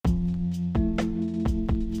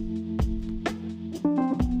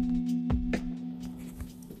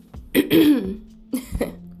Good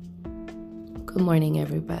morning,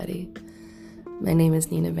 everybody. My name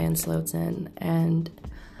is Nina Van Sloten, and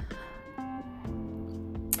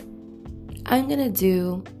I'm going to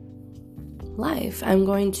do life. I'm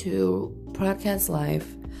going to broadcast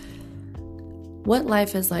life. What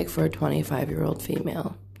life is like for a 25-year-old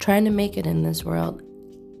female trying to make it in this world.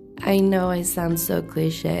 I know I sound so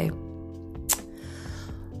cliche,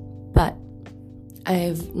 but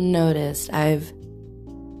I've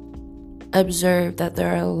observed that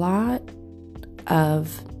there are a lot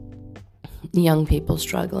of young people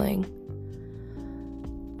struggling.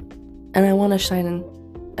 And I want to shine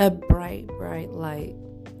a bright light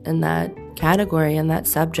in that category, in that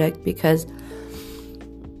subject, because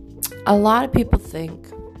a lot of people think,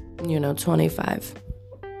 25,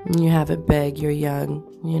 you have it big, you're young,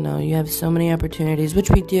 you have so many opportunities, which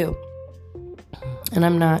we do. And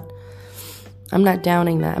I'm not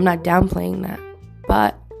downing that. I'm not downplaying that.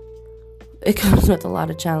 But it comes with a lot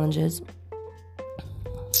of challenges.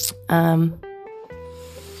 Right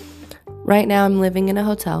now I'm living in a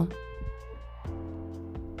hotel.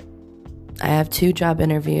 I have 2 job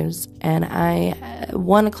interviews, and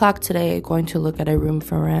 1:00 today, going to look at a room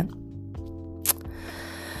for rent.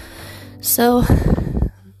 So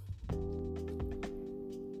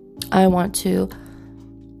I want to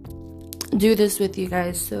do this with you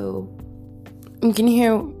guys so you can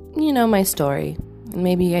hear, my story. And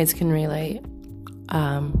maybe you guys can relate.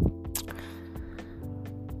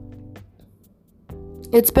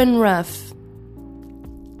 It's been rough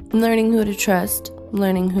learning who to trust,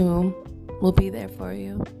 learning who will be there for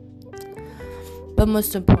you. But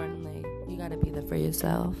most importantly, you gotta be there for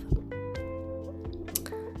yourself.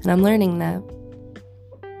 And I'm learning that.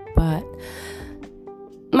 But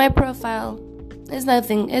my profile is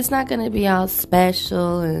nothing. It's not gonna be all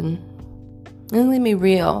special, and it's gonna be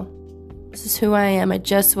real. This is who I am. I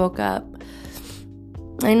just woke up.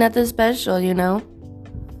 Ain't nothing special,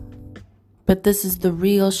 But this is the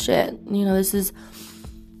real shit.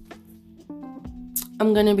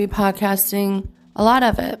 I'm going to be podcasting a lot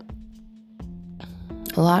of it.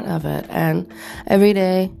 And every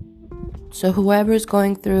day. So whoever's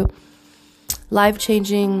going through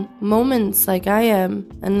life-changing moments like I am,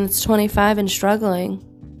 and it's 25 and struggling,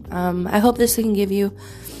 I hope this can give you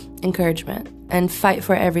encouragement and fight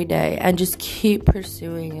for every day and just keep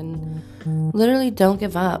pursuing and literally don't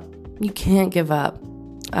give up. You can't give up.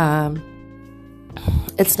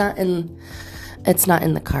 It's not in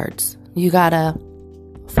the cards. You gotta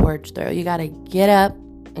forge through. You gotta get up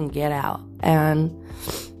and get out. And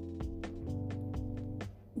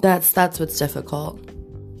that's what's difficult.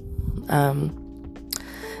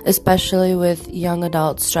 Especially with young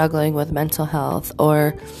adults struggling with mental health,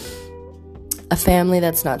 or a family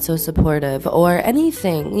that's not so supportive, or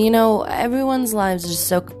anything. Everyone's lives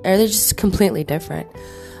they're just completely different.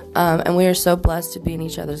 And we are so blessed to be in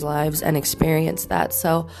each other's lives and experience that.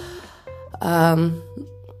 So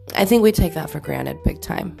I think we take that for granted big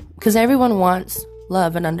time, because everyone wants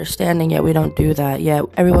love and understanding, yet we don't do that. Yet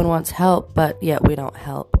everyone wants help, but yet we don't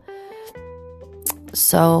help.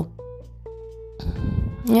 So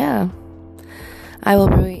yeah, I will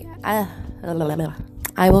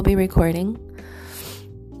be recording.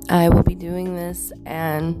 I will be doing this,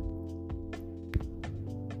 and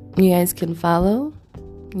you guys can follow.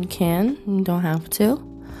 You can. You don't have to.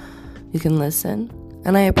 You can listen.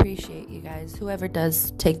 And I appreciate you guys, whoever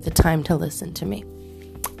does take the time to listen to me.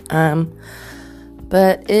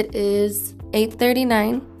 But it is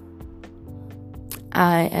 8:39.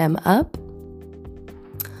 I am up.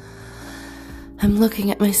 I'm looking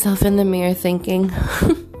at myself in the mirror thinking,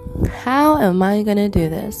 how am I going to do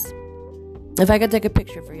this? If I could take a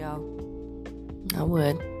picture for y'all, I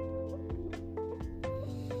would.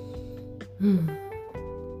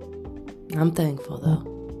 I'm thankful, though.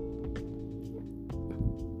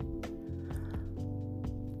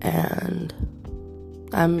 And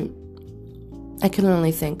I can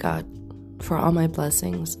only thank God for all my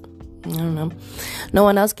blessings. I don't know. No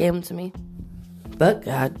one else gave them to me but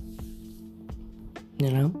God.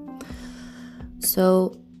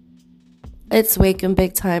 So it's waking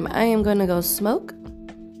big time. I am going to go smoke.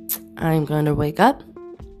 I'm going to wake up.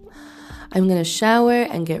 I'm going to shower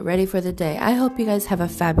and get ready for the day. I hope you guys have a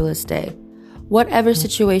fabulous day. Whatever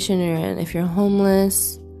situation you're in, if you're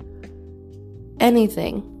homeless,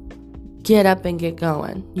 anything, get up and get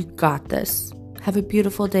going. You got this. Have a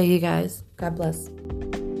beautiful day, you guys. God bless.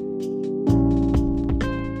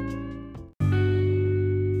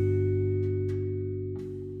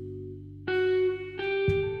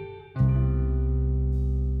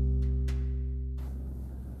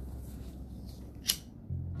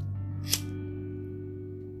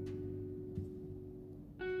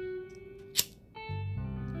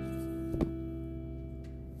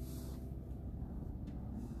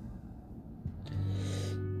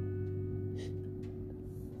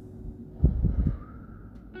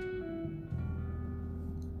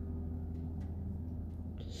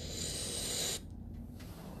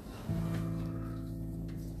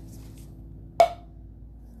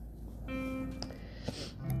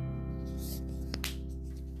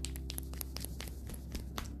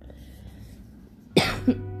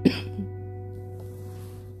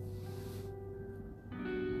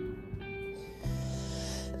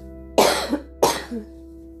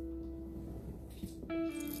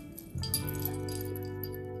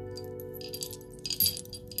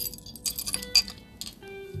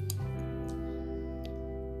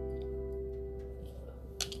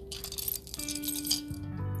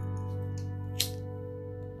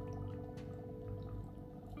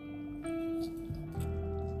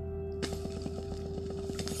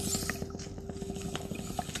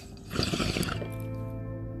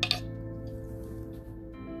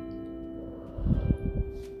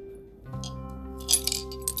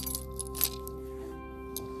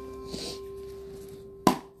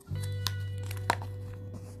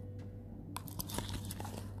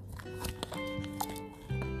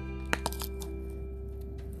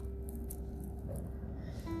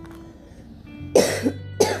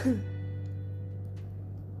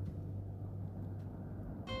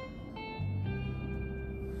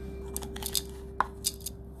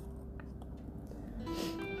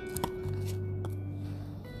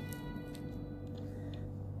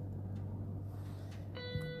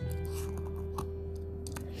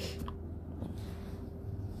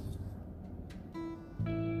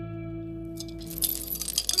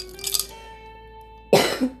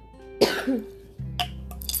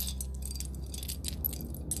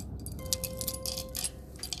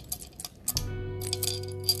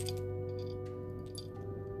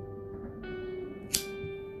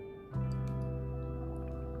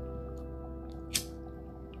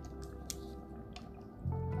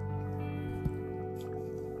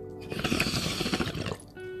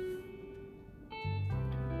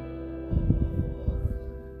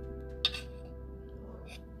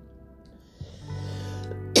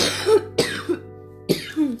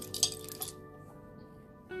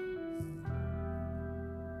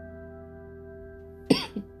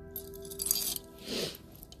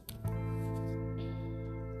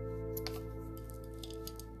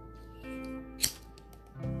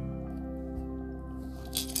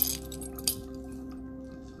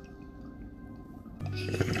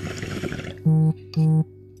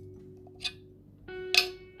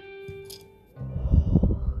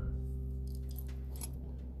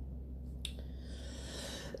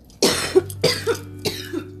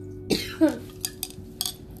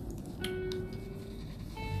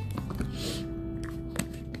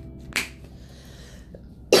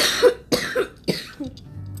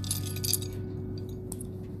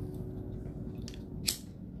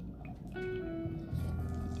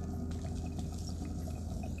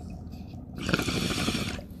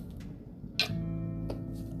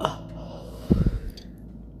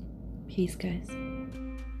 Peace, guys.